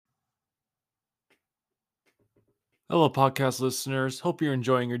Hello, podcast listeners. Hope you're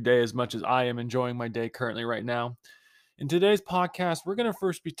enjoying your day as much as I am enjoying my day currently right now. In today's podcast, we're going to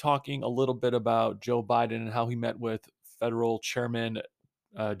first be talking a little bit about Joe Biden and how he met with federal chairman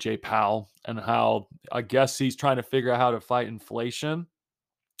Jay Powell and how I guess he's trying to figure out how to fight inflation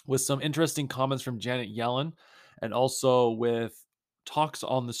with some interesting comments from Janet Yellen and also with talks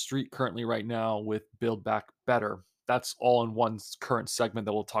on the street currently right now with Build Back Better. That's all in one current segment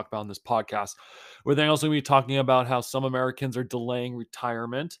that we'll talk about in this podcast. We're then also going to be talking about how some Americans are delaying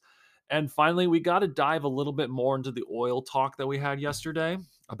retirement. And finally, we got to dive a little bit more into the oil talk that we had yesterday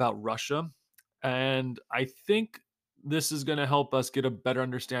about Russia. And I think this is going to help us get a better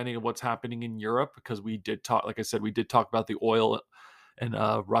understanding of what's happening in Europe because we did talk, like I said, we did talk about the oil in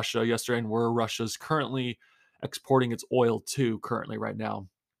Russia yesterday and where Russia's currently exporting its oil to currently right now.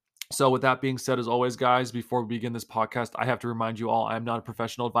 So, with that being said, as always, guys, before we begin this podcast, I have to remind you all I am not a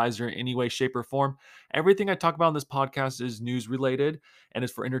professional advisor in any way, shape, or form. Everything I talk about in this podcast is news related and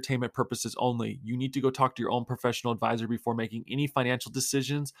is for entertainment purposes only. You need to go talk to your own professional advisor before making any financial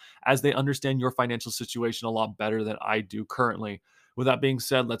decisions, as they understand your financial situation a lot better than I do currently. With that being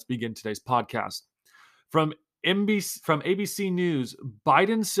said, let's begin today's podcast. From from ABC News,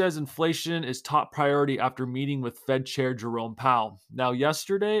 Biden says inflation is top priority after meeting with Fed Chair Jerome Powell. Now,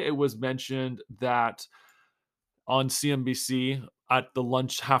 yesterday it was mentioned that on CNBC at the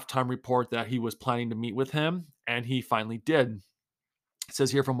lunch halftime report that he was planning to meet with him, and he finally did. It says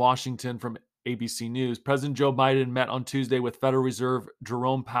here from Washington from ABC News, President Joe Biden met on Tuesday with Federal Reserve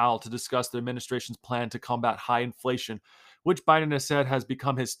Jerome Powell to discuss the administration's plan to combat high inflation, which Biden has said has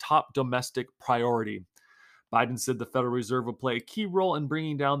become his top domestic priority. Biden said the Federal Reserve would play a key role in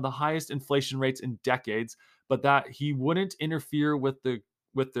bringing down the highest inflation rates in decades, but that he wouldn't interfere with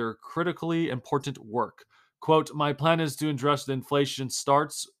their critically important work. Quote, "My plan is to address the inflation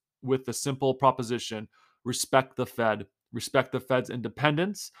starts with the simple proposition, respect the Fed. Respect the Fed's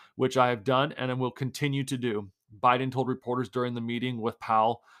independence, which I have done and will continue to do," Biden told reporters during the meeting with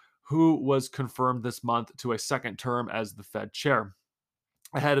Powell, who was confirmed this month to a second term as the Fed chair.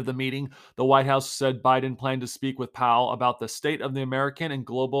 Ahead of the meeting, the White House said Biden planned to speak with Powell about the state of the American and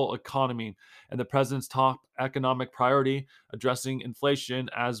global economy and the president's top economic priority, addressing inflation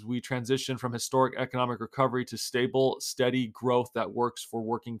as we transition from historic economic recovery to stable, steady growth that works for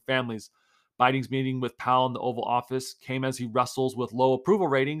working families. Biden's meeting with Powell in the Oval Office came as he wrestles with low approval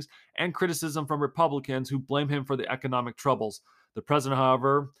ratings and criticism from Republicans who blame him for the economic troubles. The president,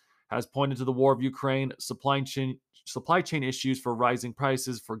 however, has pointed to the war of Ukraine, supply chain issues for rising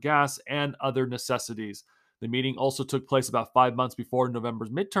prices for gas and other necessities. The meeting also took place about 5 months before November's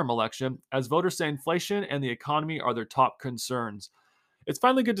midterm election, as voters say inflation and the economy are their top concerns. It's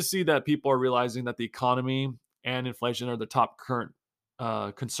finally good to see that people are realizing that the economy and inflation are the top current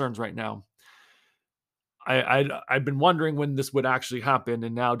concerns right now. I've been wondering when this would actually happen,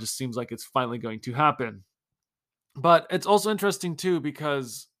 and now it just seems like it's finally going to happen. But it's also interesting too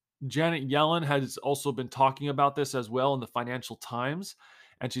because Janet Yellen has also been talking about this as well in the Financial Times.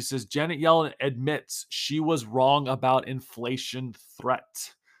 And she says Janet Yellen admits she was wrong about inflation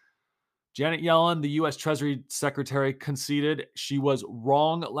threat. Janet Yellen, the US Treasury Secretary, conceded she was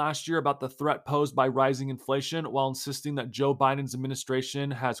wrong last year about the threat posed by rising inflation while insisting that Joe Biden's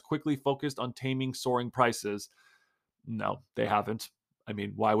administration has quickly focused on taming soaring prices. No, they haven't. I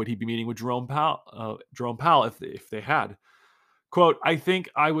mean, why would he be meeting with Jerome Powell if they had? Quote, "I think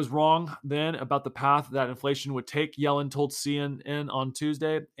I was wrong then about the path that inflation would take," Yellen told CNN on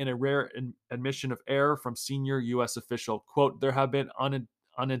Tuesday in a rare admission of error from senior U.S. official. Quote, "There have been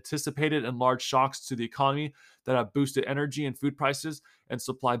unanticipated and large shocks to the economy that have boosted energy and food prices and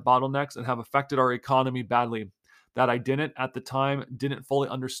supply bottlenecks and have affected our economy badly. That I didn't fully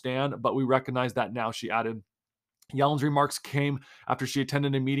understand, but we recognize that now," she added. Yellen's remarks came after she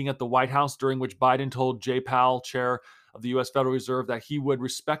attended a meeting at the White House during which Biden told Jay Powell, chair of the U.S. Federal Reserve, that he would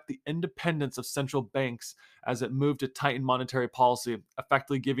respect the independence of central banks as it moved to tighten monetary policy,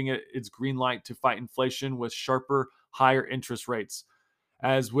 effectively giving it its green light to fight inflation with sharper, higher interest rates.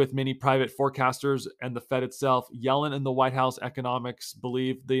 As with many private forecasters and the Fed itself, Yellen and the White House economics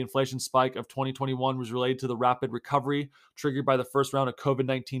believe the inflation spike of 2021 was related to the rapid recovery triggered by the first round of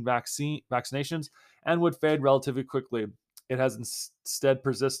COVID-19 vaccinations and would fade relatively quickly. It has instead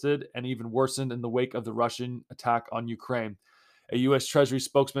persisted and even worsened in the wake of the Russian attack on Ukraine. A U.S. Treasury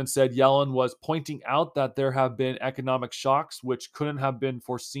spokesman said Yellen was pointing out that there have been economic shocks which couldn't have been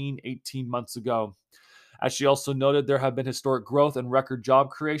foreseen 18 months ago. As she also noted, there have been historic growth and record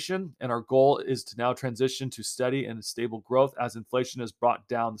job creation, and our goal is to now transition to steady and stable growth as inflation is brought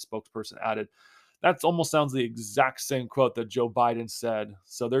down, the spokesperson added. That almost sounds the exact same quote that Joe Biden said.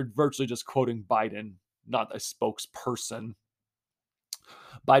 So they're virtually just quoting Biden. not a spokesperson.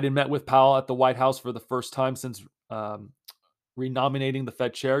 Biden met with Powell at the White House for the first time since renominating the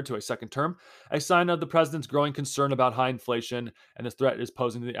Fed chair to a second term, a sign of the president's growing concern about high inflation and the threat it is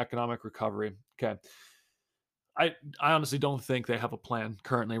posing to the economic recovery. Okay. I honestly don't think they have a plan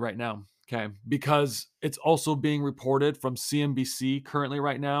currently right now. Okay. Because it's also being reported from CNBC currently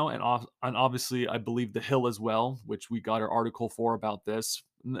right now. And obviously, I believe The Hill as well, which we got our article for about this.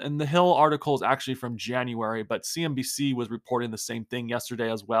 And the Hill article is actually from January, but CNBC was reporting the same thing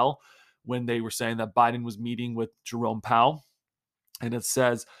yesterday as well when they were saying that Biden was meeting with Jerome Powell. And it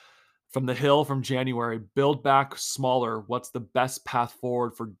says, from the Hill from January, build back smaller. What's the best path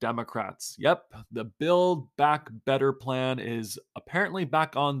forward for Democrats? Yep, the Build Back Better plan is apparently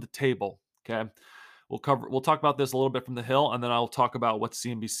back on the table. Okay. We'll talk about this a little bit from the Hill, and then I'll talk about what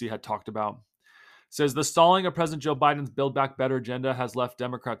CNBC had talked about. It says the stalling of President Joe Biden's Build Back Better agenda has left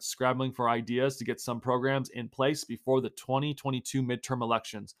Democrats scrambling for ideas to get some programs in place before the 2022 midterm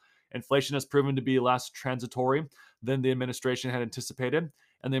elections. Inflation has proven to be less transitory than the administration had anticipated,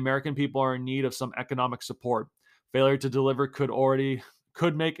 and the American people are in need of some economic support. Failure to deliver could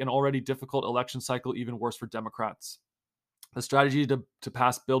make an already difficult election cycle even worse for Democrats. The strategy to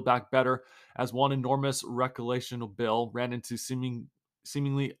pass Build Back Better as one enormous recreational bill ran into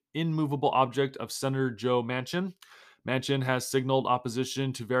seemingly immovable object of Senator Joe Manchin. Manchin has signaled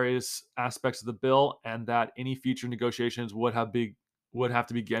opposition to various aspects of the bill and that any future negotiations would have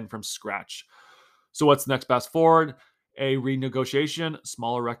to begin from scratch. So what's next best forward? A renegotiation,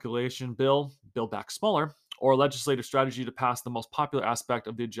 smaller recreation bill, Build Back Smaller, or a legislative strategy to pass the most popular aspect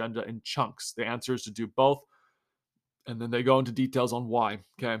of the agenda in chunks? The answer is to do both, and then they go into details on why.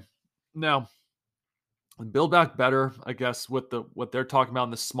 Okay. Now, Build Back Better, I guess, what they're talking about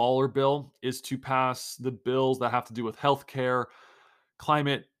in the smaller bill is to pass the bills that have to do with healthcare,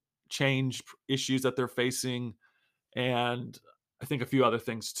 climate change issues that they're facing, and I think a few other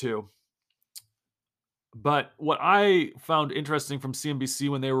things too. But what I found interesting from CNBC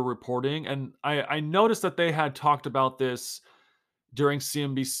when they were reporting, and I noticed that they had talked about this during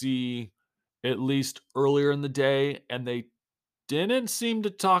CNBC at least earlier in the day, and they didn't seem to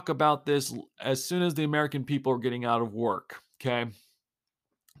talk about this as soon as the American people were getting out of work. Okay.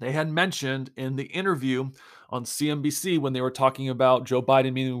 They had mentioned in the interview on CNBC when they were talking about Joe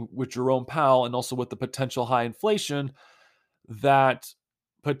Biden meeting with Jerome Powell and also with the potential high inflation that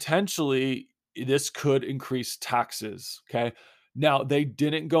potentially this could increase taxes. Okay. Now, they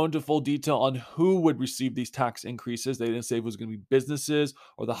didn't go into full detail on who would receive these tax increases. They didn't say it was going to be businesses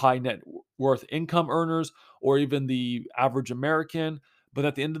or the high net worth income earners or even the average American. But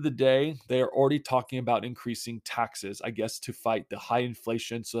at the end of the day, they are already talking about increasing taxes, I guess, to fight the high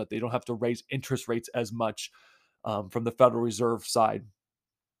inflation so that they don't have to raise interest rates as much from the Federal Reserve side.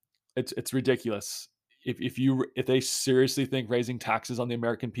 It's ridiculous. If they seriously think raising taxes on the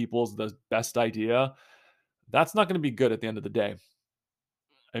American people is the best idea, that's not going to be good at the end of the day.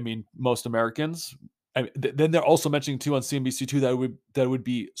 I mean, most Americans. Then they're also mentioning too on CNBC too that would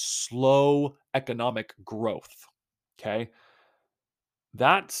be slow economic growth. Okay,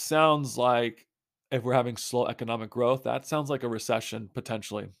 that sounds like if we're having slow economic growth, that sounds like a recession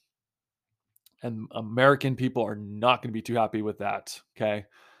potentially, and American people are not going to be too happy with that. Okay.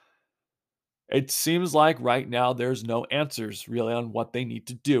 It seems like right now there's no answers really on what they need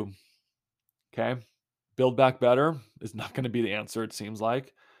to do. Okay. Build Back Better is not going to be the answer, it seems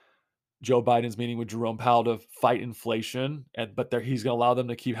like. Joe Biden's meeting with Jerome Powell to fight inflation, but he's going to allow them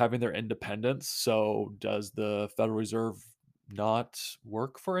to keep having their independence. So does the Federal Reserve not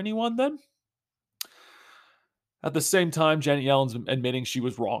work for anyone then? At the same time, Janet Yellen's admitting she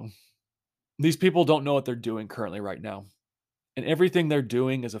was wrong. These people don't know what they're doing currently right now. And everything they're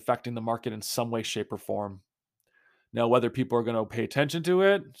doing is affecting the market in some way, shape, or form. Now, whether people are going to pay attention to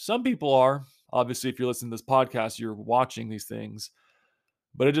it, some people are. Obviously, if you're listening to this podcast, you're watching these things.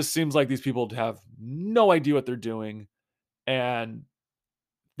 But it just seems like these people have no idea what they're doing. And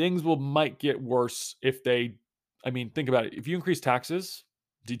things might get worse if think about it. If you increase taxes,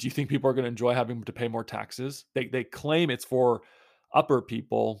 did you think people are going to enjoy having to pay more taxes? They claim it's for upper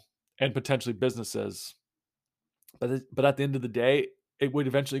people and potentially businesses. But at the end of the day, it would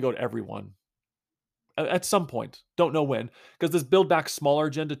eventually go to everyone at some point. Don't know when, because this Build Back Smaller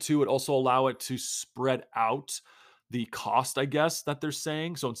agenda too would also allow it to spread out the cost, I guess, that they're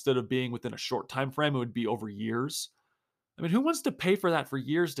saying. So instead of being within a short time frame, it would be over years. I mean, who wants to pay for that for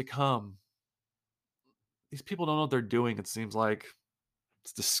years to come? These people don't know what they're doing, it seems like.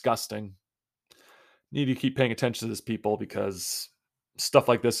 It's disgusting. Need to keep paying attention to this, people, because stuff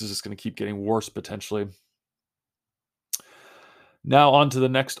like this is just going to keep getting worse potentially. Now on to the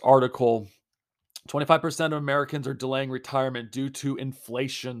next article. 25% of Americans are delaying retirement due to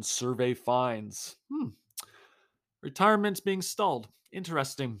inflation, survey finds. Retirement's being stalled.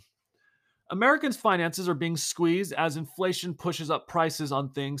 Interesting. Americans' finances are being squeezed as inflation pushes up prices on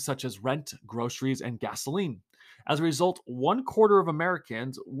things such as rent, groceries, and gasoline. As a result, one quarter of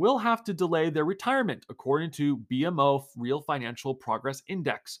Americans will have to delay their retirement, according to BMO Real Financial Progress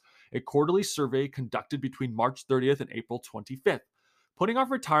Index, a quarterly survey conducted between March 30th and April 25th. Putting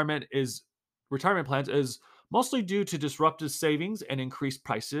off retirement plans is mostly due to disrupted savings and increased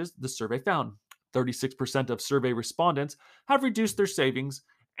prices, the survey found. 36% of survey respondents have reduced their savings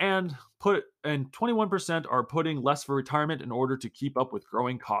and 21% are putting less for retirement in order to keep up with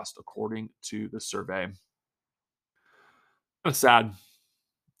growing costs, according to the survey. That's sad.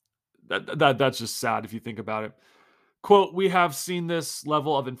 That's just sad if you think about it. Quote, we have seen this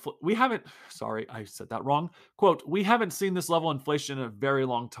level of we haven't, sorry, I said that wrong. Quote, we haven't seen this level of inflation in a very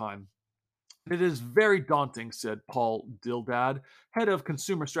long time. It is very daunting, said Paul Dildad, head of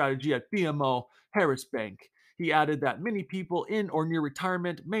consumer strategy at BMO Harris Bank. He added that many people in or near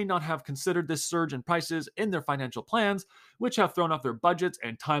retirement may not have considered this surge in prices in their financial plans, which have thrown off their budgets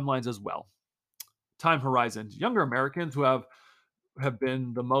and timelines as well. Time horizons. Younger Americans who have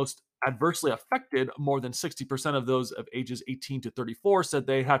been the most adversely affected. More than 60% of those of ages 18 to 34 said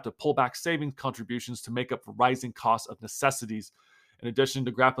they had to pull back savings contributions to make up for rising costs of necessities. In addition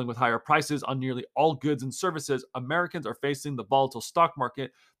to grappling with higher prices on nearly all goods and services, Americans are facing the volatile stock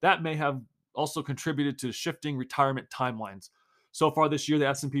market that may have also contributed to shifting retirement timelines. So far this year, the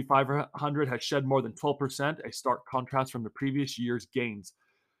S&P 500 has shed more than 12%, a stark contrast from the previous year's gains.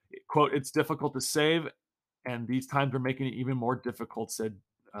 Quote, it's difficult to save, and these times are making it even more difficult, said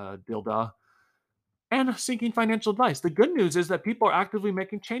Dilda. And seeking financial advice. The good news is that people are actively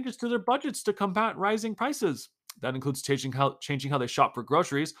making changes to their budgets to combat rising prices. That includes changing how they shop for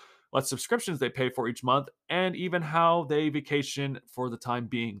groceries, what subscriptions they pay for each month, and even how they vacation for the time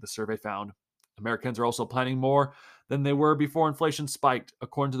being, the survey found. Americans are also planning more than they were before inflation spiked,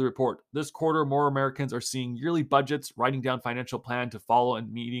 according to the report. This quarter, more Americans are seeing yearly budgets, writing down financial plan to follow,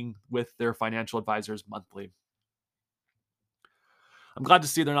 and meeting with their financial advisors monthly. I'm glad to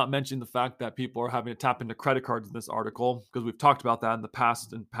see they're not mentioning the fact that people are having to tap into credit cards in this article because we've talked about that in the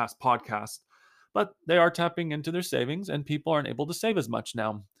past podcasts. But they are tapping into their savings and people aren't able to save as much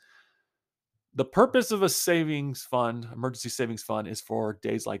now. The purpose of a savings fund, emergency savings fund, is for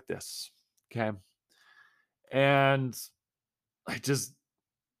days like this. Okay. And I just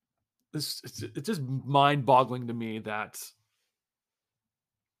it's just mind-boggling to me that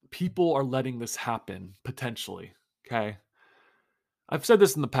people are letting this happen potentially. Okay. I've said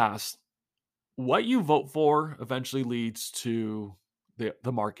this in the past. What you vote for eventually leads to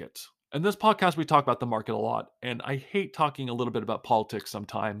the market. In this podcast, we talk about the market a lot, and I hate talking a little bit about politics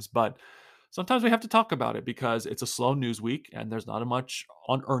sometimes, but sometimes we have to talk about it because it's a slow news week and there's not much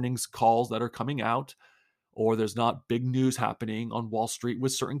on earnings calls that are coming out, or there's not big news happening on Wall Street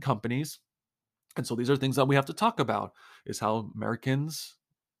with certain companies. And so these are things that we have to talk about is how Americans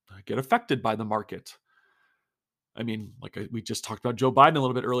get affected by the market. I mean, we just talked about Joe Biden a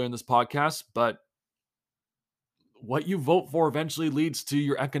little bit earlier in this podcast, but what you vote for eventually leads to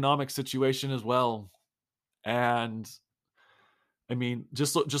your economic situation as well. And I mean,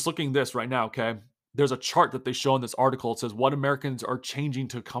 just looking this right now, okay? There's a chart that they show in this article. It says what Americans are changing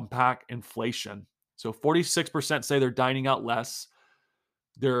to combat inflation. So 46% say they're dining out less.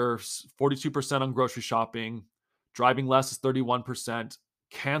 There's 42% on grocery shopping. Driving less is 31%.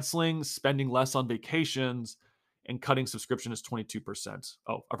 Canceling spending less on vacations and cutting subscription is 22%.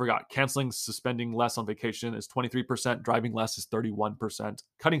 Oh, I forgot. Canceling, suspending less on vacation is 23%. Driving less is 31%.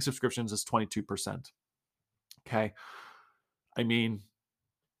 Cutting subscriptions is 22%. Okay. I mean,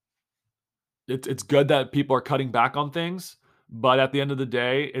 it's good that people are cutting back on things, but at the end of the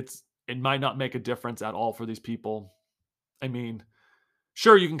day, it might not make a difference at all for these people. I mean,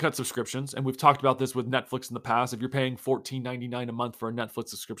 sure, you can cut subscriptions, and we've talked about this with Netflix in the past. If you're paying $14.99 a month for a Netflix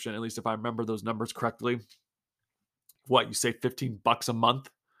subscription, at least if I remember those numbers correctly, what you say $15 a month?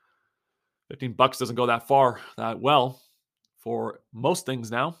 $15 doesn't go that far, that well for most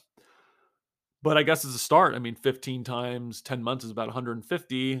things now. But I guess as a start, I mean, 15 times 10 months is about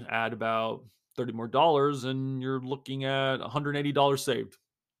 150, add about 30 more dollars, and you're looking at $180 saved.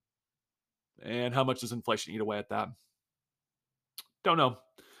 And how much does inflation eat away at that? Don't know.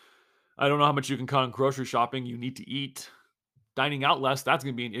 I don't know how much you can cut on grocery shopping. You need to eat. Dining out less, that's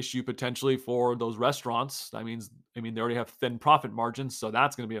going to be an issue potentially for those restaurants. That means, I mean, they already have thin profit margins, so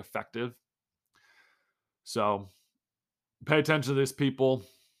that's going to be effective. So pay attention to this, people.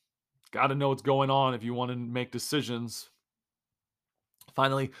 Got to know what's going on if you want to make decisions.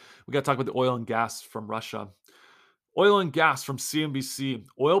 Finally, we got to talk about the oil and gas from Russia. Oil and gas from CNBC.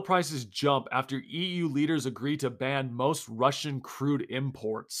 Oil prices jump after EU leaders agree to ban most Russian crude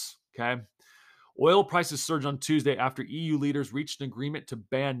imports. Okay. Oil prices surged on Tuesday after EU leaders reached an agreement to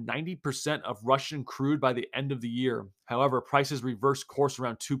ban 90% of Russian crude by the end of the year. However, prices reversed course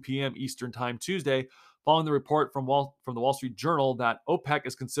around 2 p.m. Eastern Time Tuesday, following the report from the Wall Street Journal that OPEC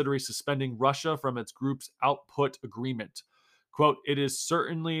is considering suspending Russia from its group's output agreement. Quote, it is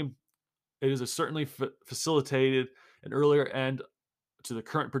certainly facilitated an earlier end to the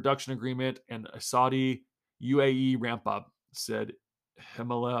current production agreement and a Saudi UAE ramp up, said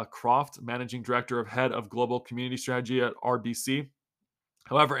Himalaya Croft, managing director of head of global community strategy at RBC.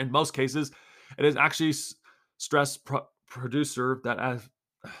 However, in most cases, it is actually stress producer that have,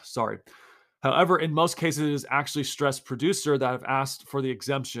 sorry. However, in most cases, it is actually stress producer that have asked for the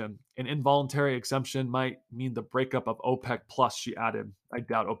exemption. An involuntary exemption might mean the breakup of OPEC Plus, she added. I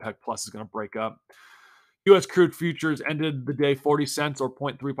doubt OPEC Plus is going to break up. U.S. crude futures ended the day 40 cents or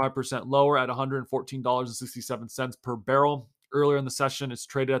 0.35% lower at $114.67 per barrel. Earlier in the session, it's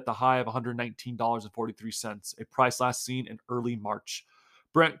traded at the high of $119.43, a price last seen in early March.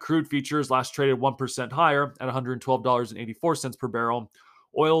 Brent crude futures last traded 1% higher at $112.84 per barrel.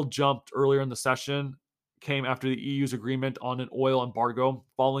 Oil jumped earlier in the session, came after the EU's agreement on an oil embargo,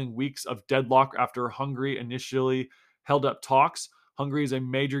 following weeks of deadlock after Hungary initially held up talks. Hungary is a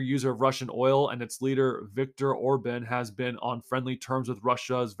major user of Russian oil, and its leader, Viktor Orban, has been on friendly terms with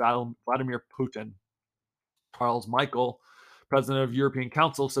Russia's Vladimir Putin. Charles Michel, president of European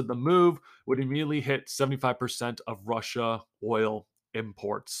Council, said the move would immediately hit 75% of Russia oil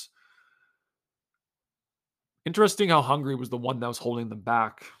imports. Interesting how Hungary was the one that was holding them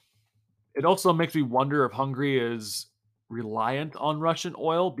back. It also makes me wonder if Hungary is reliant on Russian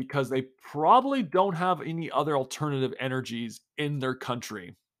oil because they probably don't have any other alternative energies in their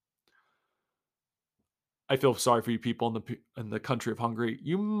country. I feel sorry for you people in the country of Hungary.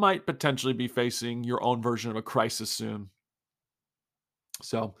 You might potentially be facing your own version of a crisis soon.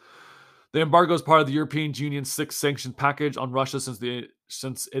 So, the embargo is part of the European Union's sixth sanction package on Russia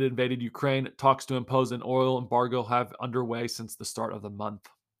since it invaded Ukraine. Talks to impose an oil embargo have underway since the start of the month.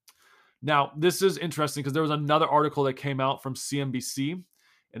 Now, this is interesting because there was another article that came out from CNBC,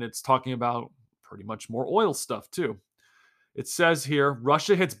 and it's talking about pretty much more oil stuff too. It says here,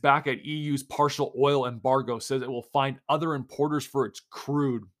 Russia hits back at EU's partial oil embargo, says it will find other importers for its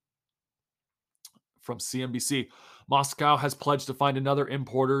crude. From CNBC, Moscow has pledged to find another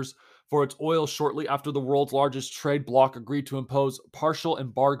importers for its oil shortly after the world's largest trade bloc agreed to impose partial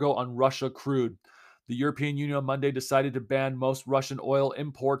embargo on Russia crude. The European Union on Monday decided to ban most Russian oil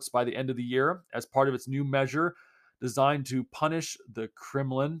imports by the end of the year as part of its new measure designed to punish the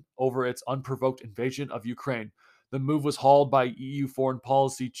Kremlin over its unprovoked invasion of Ukraine. The move was hailed by EU Foreign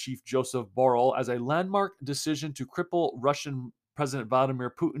Policy Chief Joseph Borrell as a landmark decision to cripple Russian President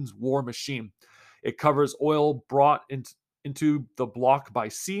Vladimir Putin's war machine. It covers oil brought into the bloc by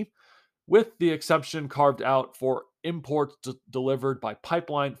sea, with the exception carved out for imports delivered by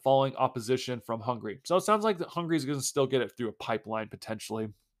pipeline following opposition from Hungary. So it sounds like Hungary is going to still get it through a pipeline potentially.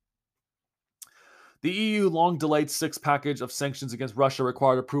 The EU long delayed sixth package of sanctions against Russia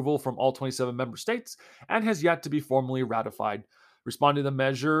required approval from all 27 member states and has yet to be formally ratified. Responding to the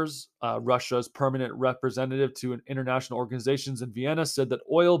measures, Russia's permanent representative to international organizations in Vienna said that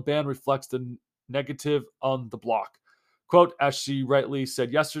oil ban reflects the negative on the bloc. Quote, as she rightly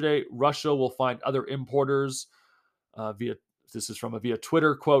said yesterday, Russia will find other importers this is from via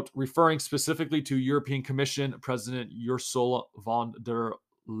Twitter, quote, referring specifically to European Commission President Ursula von der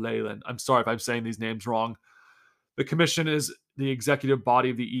Leyen. I'm sorry if I'm saying these names wrong. The Commission is the executive body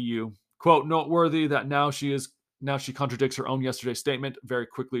of the EU. Quote, noteworthy that now she contradicts her own yesterday's statement. Very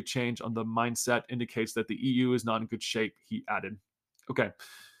quickly change on the mindset indicates that the EU is not in good shape, he added. Okay,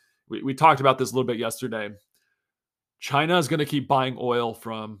 we talked about this a little bit yesterday. China is going to keep buying oil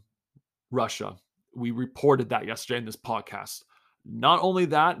from Russia. We reported that yesterday in this podcast. Not only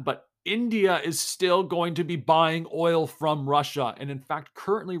that, but India is still going to be buying oil from Russia. And in fact,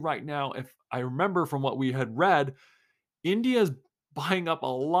 currently, right now, if I remember from what we had read, India is buying up a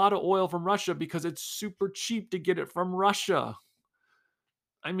lot of oil from Russia because it's super cheap to get it from Russia.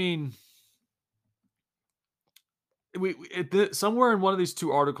 I mean, somewhere in one of these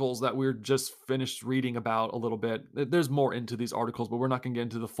two articles that we're just finished reading about a little bit, there's more into these articles, but we're not going to get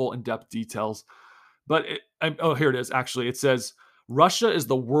into the full in-depth details. But here it is. Actually, it says Russia is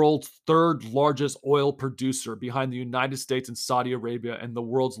the world's third largest oil producer behind the United States and Saudi Arabia, and the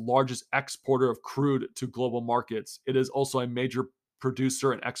world's largest exporter of crude to global markets. It is also a major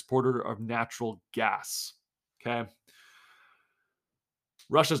producer and exporter of natural gas. Okay.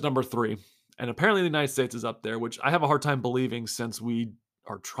 Russia's number 3. And apparently the United States is up there, which I have a hard time believing since we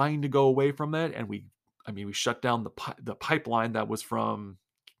are trying to go away from it. And we shut down the pipeline that was from,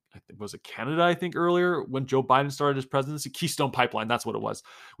 I think, was it Canada, I think, earlier when Joe Biden started his presidency? Keystone Pipeline, that's what it was.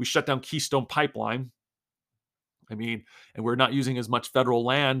 We shut down Keystone Pipeline. And we're not using as much federal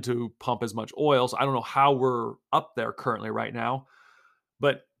land to pump as much oil. So I don't know how we're up there currently right now.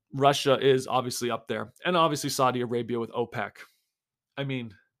 But Russia is obviously up there. And obviously Saudi Arabia with OPEC. I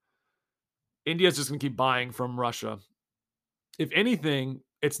mean, India's just going to keep buying from Russia. If anything,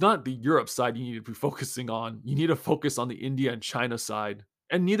 it's not the Europe side you need to be focusing on. You need to focus on the India and China side.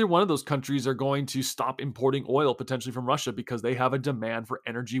 And neither one of those countries are going to stop importing oil potentially from Russia because they have a demand for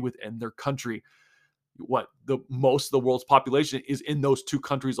energy within their country. Most of the world's population is in those two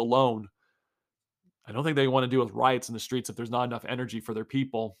countries alone. I don't think they want to deal with riots in the streets if there's not enough energy for their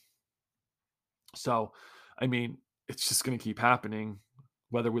people. So, it's just going to keep happening,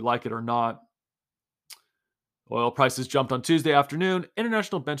 whether we like it or not. Oil prices jumped on Tuesday afternoon.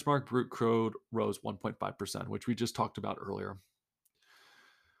 International benchmark Brent crude rose 1.5%, which we just talked about earlier.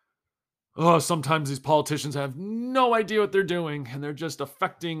 Oh, sometimes these politicians have no idea what they're doing, and they're just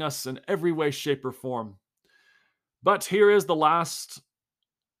affecting us in every way, shape, or form. But here is the last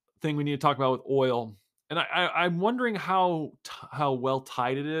thing we need to talk about with oil. And I'm wondering how well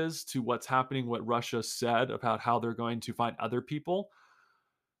tied it is to what's happening, what Russia said about how they're going to find other people.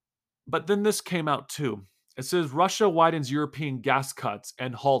 But then this came out too. It says Russia widens European gas cuts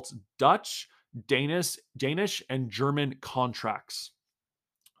and halts Dutch, Danish, and German contracts.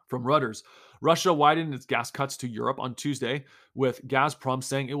 From Reuters, Russia widened its gas cuts to Europe on Tuesday, with Gazprom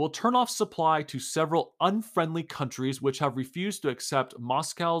saying it will turn off supply to several unfriendly countries which have refused to accept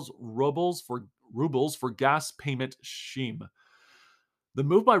Moscow's rubles for gas payment scheme. The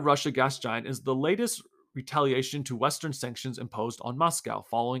move by Russia gas giant is the latest retaliation to Western sanctions imposed on Moscow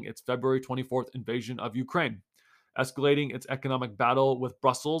following its February 24th invasion of Ukraine, escalating its economic battle with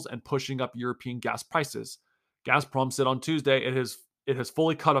Brussels and pushing up European gas prices. Gazprom said on Tuesday it has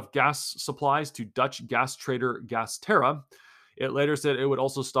fully cut off gas supplies to Dutch gas trader Gasterra. It later said it would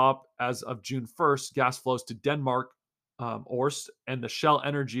also stop, as of June 1st, gas flows to Denmark, Orst, and the Shell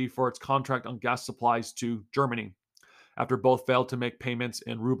Energy for its contract on gas supplies to Germany, after both failed to make payments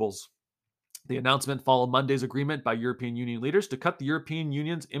in rubles. The announcement followed Monday's agreement by European Union leaders to cut the European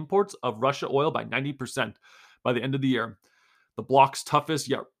Union's imports of Russia oil by 90% by the end of the year, the bloc's toughest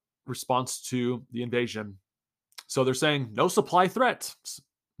yet response to the invasion. So they're saying no supply threat.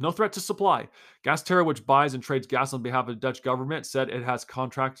 No threat to supply. Gasterra, which buys and trades gas on behalf of the Dutch government, said it has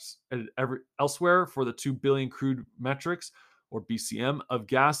contracts elsewhere for the 2 billion crude metrics, or BCM, of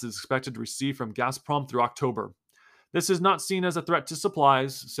gas is expected to receive from Gazprom through October. This is not seen as a threat to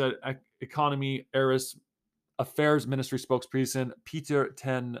supplies, said Economy Affairs Ministry spokesperson Peter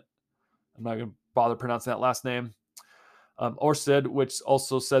Ten. I'm not going to bother pronouncing that last name. Orsted, which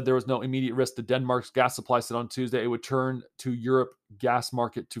also said there was no immediate risk to Denmark's gas supply, said on Tuesday it would turn to Europe gas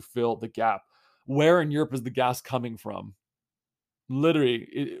market to fill the gap. Where in Europe is the gas coming from?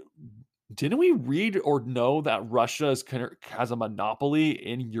 Literally, didn't we read or know that Russia has a monopoly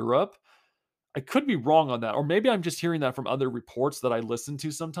in Europe? I could be wrong on that, or maybe I'm just hearing that from other reports that I listen to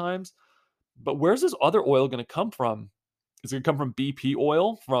sometimes. But where's this other oil going to come from? Is it going to come from BP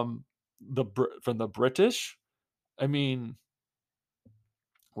oil from the British?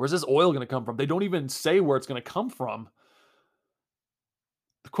 Where's this oil going to come from? They don't even say where it's going to come from.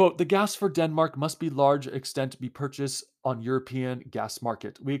 Quote, the gas for Denmark must be large extent be purchased on European gas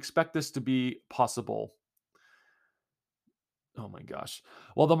market. We expect this to be possible. Oh my gosh.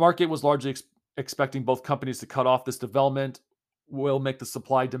 While the market was largely expecting both companies to cut off, this development will make the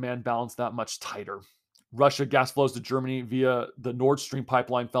supply-demand balance that much tighter. Russia gas flows to Germany via the Nord Stream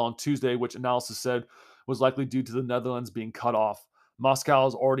pipeline fell on Tuesday, which analysis said was likely due to the Netherlands being cut off. Moscow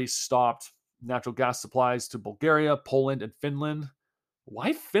has already stopped natural gas supplies to Bulgaria, Poland, and Finland.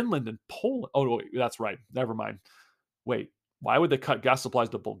 Why Finland and Poland? Oh, wait, that's right. Never mind. Wait, why would they cut gas supplies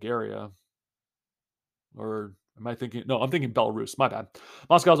to Bulgaria? Or am I thinking? No, I'm thinking Belarus. My bad.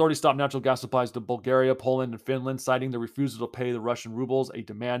 Moscow has already stopped natural gas supplies to Bulgaria, Poland, and Finland, citing the refusal to pay the Russian rubles, a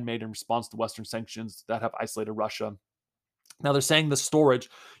demand made in response to Western sanctions that have isolated Russia. Now they're saying the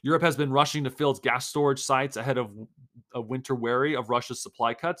storage. Europe has been rushing to fill its gas storage sites ahead of a winter wary of Russia's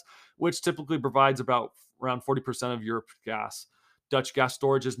supply cuts, which typically provides around 40% of Europe's gas. Dutch gas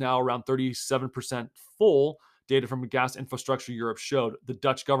storage is now around 37% full. Data from Gas Infrastructure Europe showed. The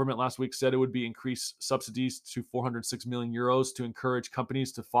Dutch government last week said it would be increased subsidies to 406 million euros to encourage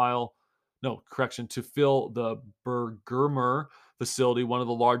companies to fill the Bergermer facility, one of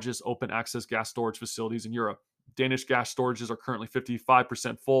the largest open access gas storage facilities in Europe. Danish gas storages are currently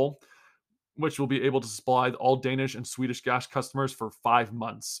 55% full, which will be able to supply all Danish and Swedish gas customers for 5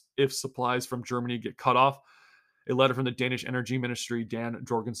 months. If supplies from Germany get cut off, a letter from the Danish Energy Ministry, Dan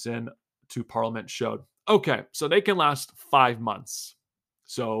Jorgensen, to Parliament showed. Okay, so they can last 5 months.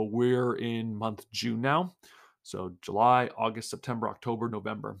 So we're in month June now. So July, August, September, October,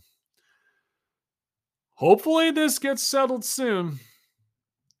 November. Hopefully this gets settled soon.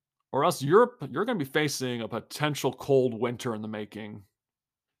 Or else Europe, you're going to be facing a potential cold winter in the making.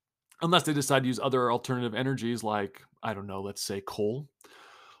 Unless they decide to use other alternative energies like, I don't know, let's say coal.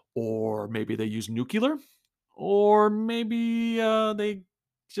 Or maybe they use nuclear. Or maybe they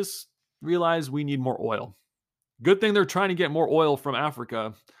just realize we need more oil. Good thing they're trying to get more oil from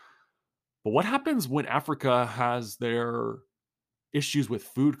Africa. But what happens when Africa has their issues with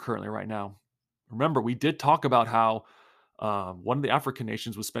food currently right now? Remember, we did talk about how one of the African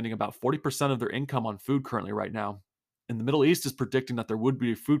nations was spending about 40% of their income on food currently right now. And the Middle East is predicting that there would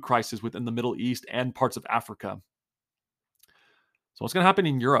be a food crisis within the Middle East and parts of Africa. So what's going to happen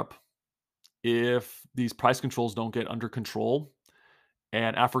in Europe if these price controls don't get under control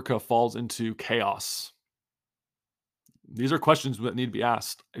and Africa falls into chaos? These are questions that need to be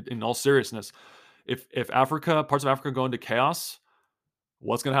asked in all seriousness. If parts of Africa go into chaos,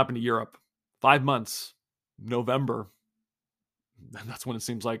 what's going to happen to Europe? 5 months, November. And that's when it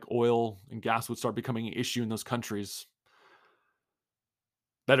seems like oil and gas would start becoming an issue in those countries.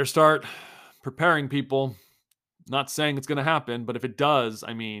 Better start preparing, people. Not saying it's going to happen, but if it does,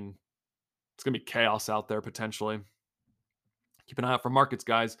 I mean, it's going to be chaos out there potentially. Keep an eye out for markets,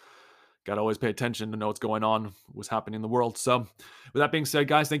 guys. Got to always pay attention to know what's going on, what's happening in the world. So with that being said,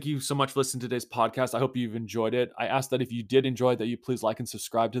 guys, thank you so much for listening to today's podcast. I hope you've enjoyed it. I ask that if you did enjoy it, that you please like and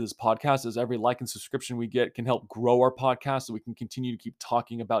subscribe to this podcast, as every like and subscription we get can help grow our podcast so we can continue to keep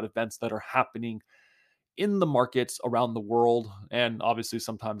talking about events that are happening in the markets around the world, and obviously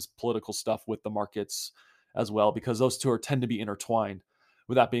sometimes political stuff with the markets as well, because those two tend to be intertwined.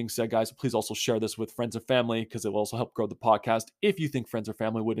 With that being said, guys, please also share this with friends and family, because it will also help grow the podcast if you think friends or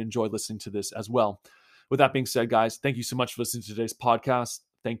family would enjoy listening to this as well. With that being said, guys, thank you so much for listening to today's podcast.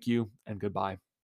 Thank you and goodbye.